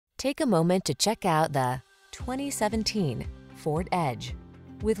Take a moment to check out the 2017 Ford Edge.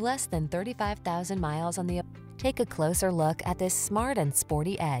 With less than 35,000 miles on the... Take a closer look at this smart and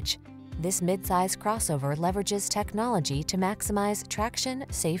sporty Edge. This midsize crossover leverages technology to maximize traction,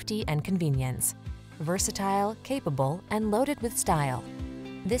 safety, and convenience. Versatile, capable, and loaded with style,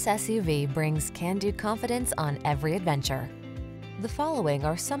 this SUV brings can-do confidence on every adventure. The following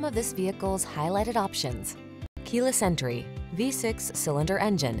are some of this vehicle's highlighted options: keyless entry, V6 cylinder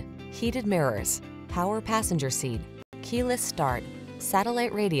engine, heated mirrors, power passenger seat, keyless start,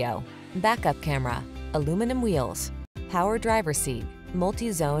 satellite radio, backup camera, aluminum wheels, power driver seat,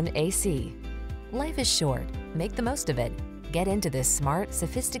 multi-zone AC. Life is short, make the most of it. Get into this smart,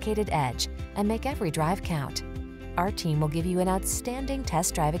 sophisticated Edge and make every drive count. Our team will give you an outstanding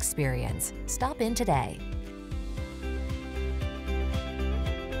test drive experience. Stop in today.